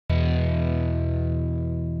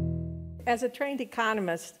As a trained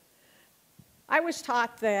economist, I was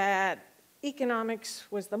taught that economics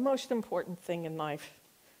was the most important thing in life.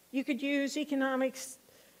 You could use economics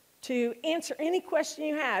to answer any question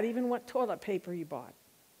you had, even what toilet paper you bought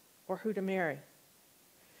or who to marry.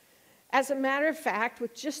 As a matter of fact,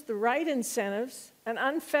 with just the right incentives and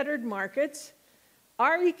unfettered markets,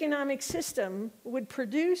 our economic system would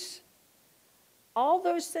produce all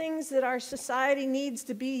those things that our society needs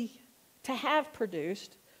to have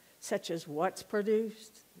produced, such as what's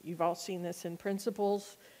produced. You've all seen this in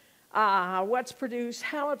principles. What's produced,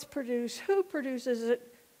 how it's produced, who produces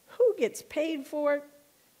it, who gets paid for it,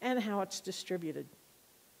 and how it's distributed.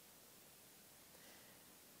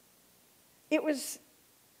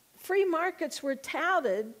 Free markets were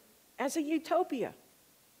touted as a utopia.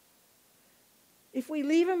 If we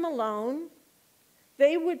leave them alone,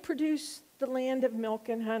 they would produce the land of milk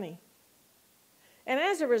and honey. And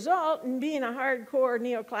as a result, in being a hardcore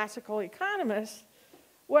neoclassical economist,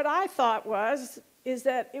 what I thought is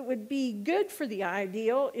that it would be good for the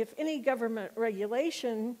ideal if any government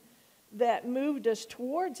regulation that moved us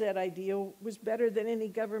towards that ideal was better than any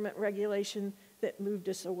government regulation that moved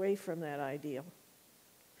us away from that ideal.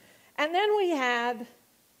 And then we had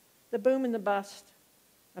the boom and the bust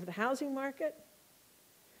of the housing market.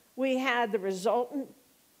 We had the resultant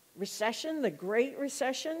recession, the Great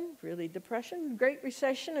Recession, really depression, Great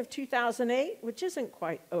Recession of 2008, which isn't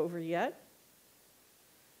quite over yet.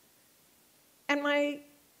 And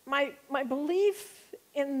my belief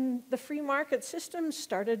in the free market system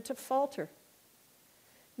started to falter.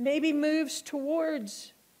 Maybe moves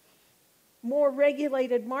towards more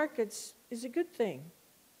regulated markets is a good thing.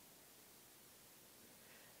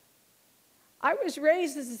 I was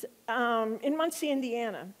raised in Muncie,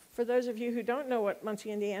 Indiana. For those of you who don't know what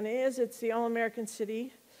Muncie, Indiana is, it's the all-American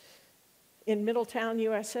city in Middletown,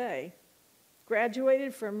 USA.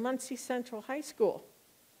 Graduated from Muncie Central High School,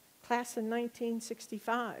 class in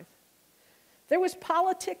 1965. There was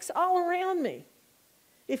politics all around me.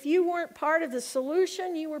 If you weren't part of the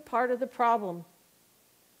solution, you were part of the problem.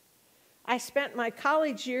 I spent my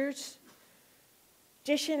college years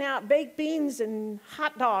dishing out baked beans and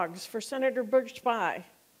hot dogs for Senator Birch Bayh.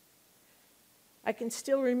 I can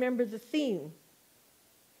still remember the theme.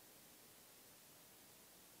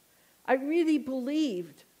 I really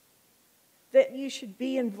believed that you should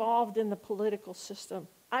be involved in the political system.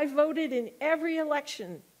 I voted in every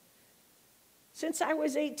election since I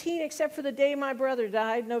was 18, except for the day my brother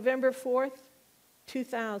died, November 4th,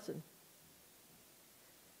 2000.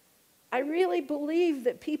 I really believed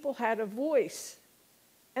that people had a voice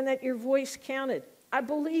and that your voice counted. I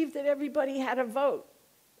believed that everybody had a vote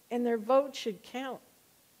and their vote should count.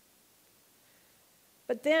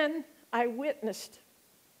 But then I witnessed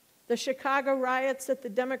the Chicago riots at the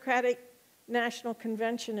Democratic National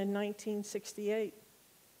Convention in 1968.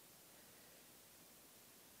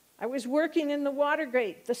 I was working in the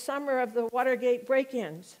Watergate, the summer of the Watergate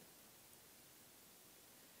break-ins.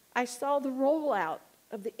 I saw the rollout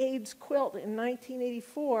of the AIDS quilt in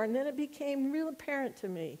 1984, and then it became real apparent to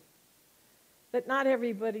me that not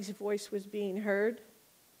everybody's voice was being heard.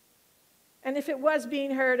 And if it was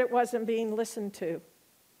being heard, it wasn't being listened to.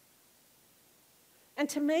 And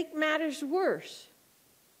to make matters worse,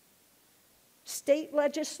 state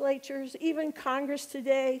legislatures, even Congress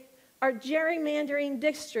today, are gerrymandering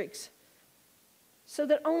districts so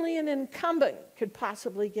that only an incumbent could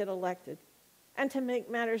possibly get elected. And to make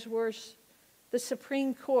matters worse, the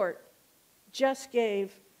Supreme Court just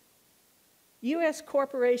gave U.S.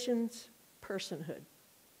 corporations personhood.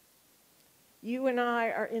 You and I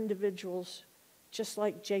are individuals just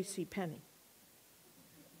like J.C. Penney.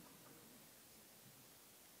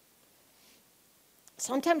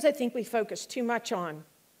 Sometimes I think we focus too much on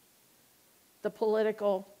the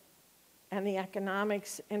political and the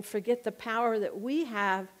economics and forget the power that we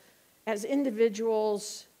have as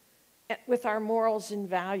individuals with our morals and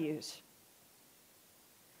values.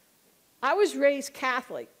 I was raised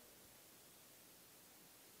Catholic.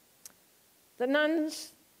 The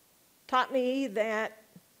nuns taught me that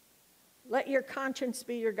let your conscience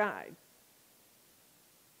be your guide.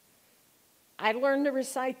 I learned to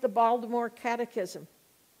recite the Baltimore Catechism.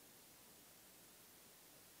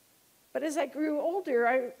 But as I grew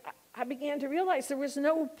older, I began to realize there was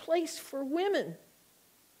no place for women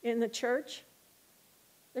in the church.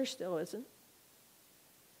 There still isn't.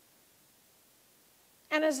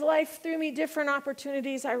 And as life threw me different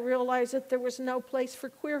opportunities, I realized that there was no place for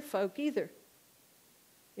queer folk either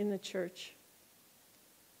in the church.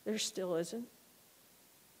 There still isn't.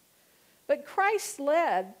 But Christ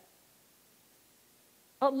led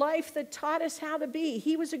a life that taught us how to be.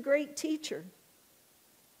 He was a great teacher.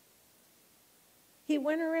 He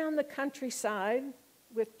went around the countryside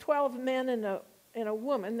with 12 men and a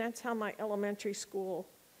woman. That's how my elementary school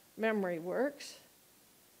memory works.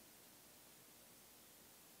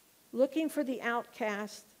 Looking for the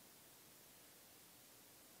outcast,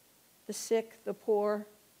 the sick, the poor,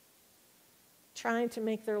 trying to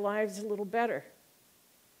make their lives a little better.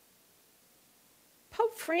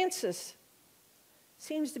 Pope Francis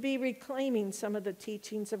seems to be reclaiming some of the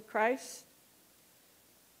teachings of Christ.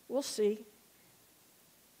 We'll see.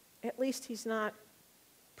 At least he's not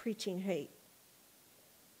preaching hate.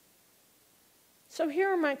 So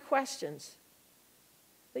here are my questions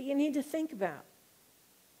that you need to think about.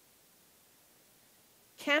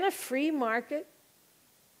 Can a free market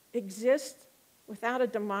exist without a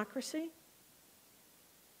democracy?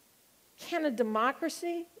 Can a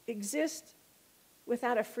democracy exist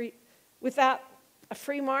without a free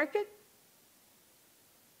market?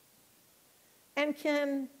 And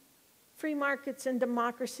can free markets and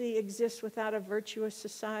democracy exist without a virtuous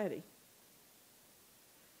society?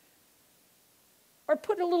 Or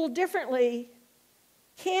put a little differently,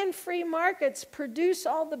 can free markets produce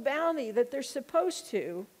all the bounty that they're supposed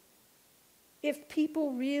to if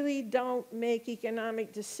people really don't make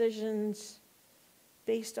economic decisions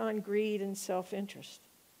based on greed and self-interest?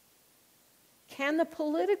 Can the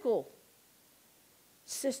political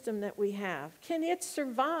system that we have, can it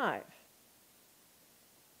survive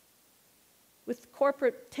with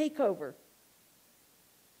corporate takeover?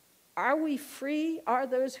 Are we free? Are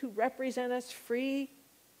those who represent us free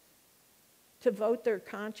to vote their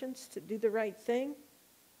conscience, to do the right thing?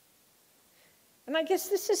 And I guess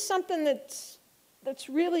this is something that's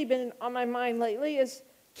really been on my mind lately is,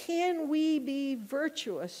 can we be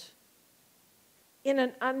virtuous in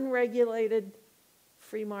an unregulated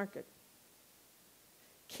free market?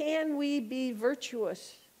 Can we be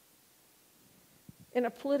virtuous in a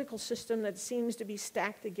political system that seems to be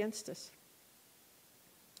stacked against us?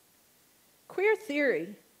 Queer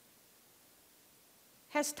theory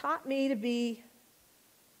has taught me to be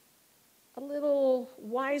a little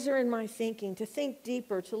wiser in my thinking, to think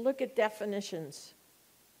deeper, to look at definitions.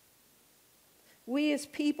 We as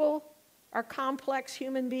people are complex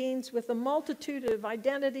human beings with a multitude of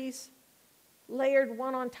identities layered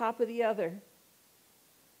one on top of the other.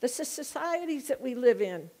 The societies that we live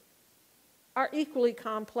in are equally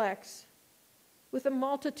complex, with a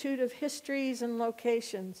multitude of histories and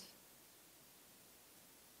locations.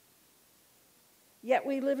 Yet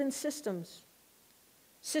we live in systems.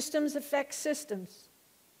 Systems affect systems.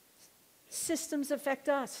 Systems affect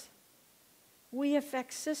us. We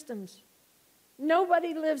affect systems.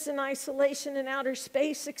 Nobody lives in isolation in outer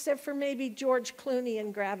space except for maybe George Clooney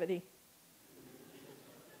in Gravity.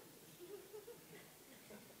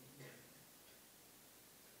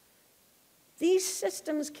 These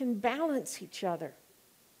systems can balance each other.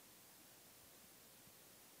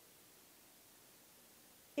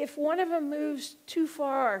 If one of them moves too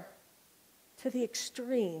far to the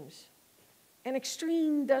extremes, and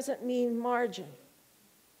extreme doesn't mean margin.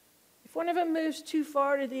 If one of them moves too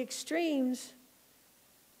far to the extremes,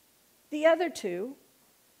 the other two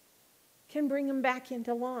can bring them back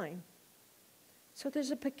into line. So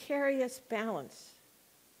there's a precarious balance.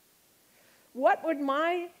 What would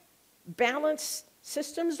my balanced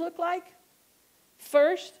systems look like?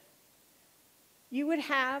 First, you would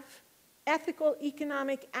have ethical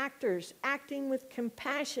economic actors acting with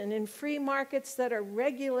compassion in free markets that are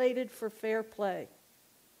regulated for fair play.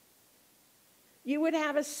 You would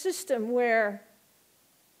have a system where,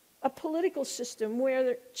 a political system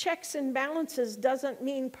where checks and balances doesn't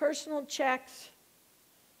mean personal checks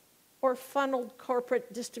or funneled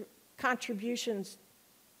corporate contributions.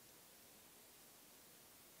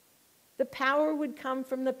 The power would come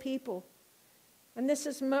from the people. And this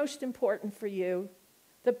is most important for you.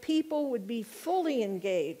 The people would be fully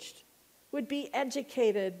engaged, would be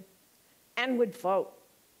educated, and would vote.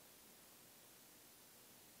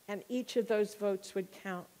 And each of those votes would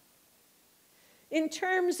count. In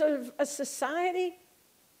terms of a society,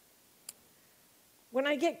 when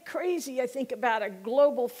I get crazy, I think about a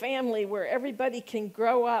global family where everybody can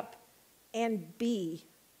grow up and be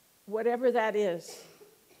whatever that is,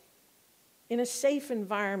 in a safe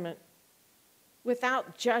environment,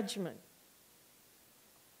 without judgment.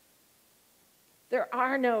 There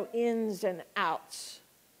are no ins and outs.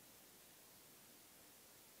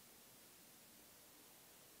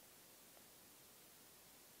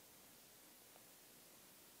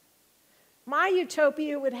 My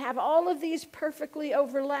utopia would have all of these perfectly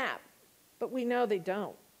overlap, but we know they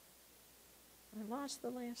don't. I lost the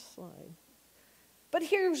last slide. But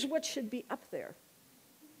here's what should be up there.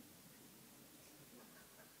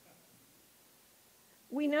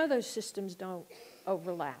 we know those systems don't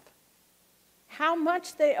overlap. How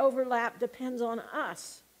much they overlap depends on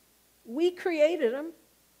us. We created them.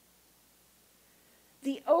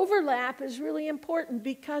 The overlap is really important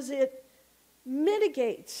because it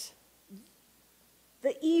mitigates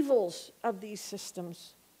the evils of these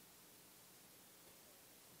systems.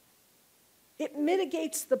 It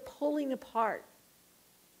mitigates the pulling apart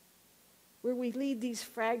where we lead these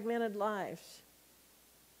fragmented lives.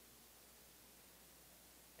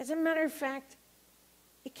 As a matter of fact,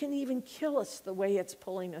 it can even kill us the way it's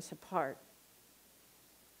pulling us apart.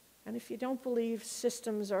 And if you don't believe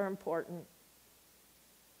systems are important,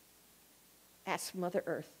 ask Mother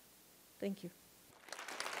Earth. Thank you.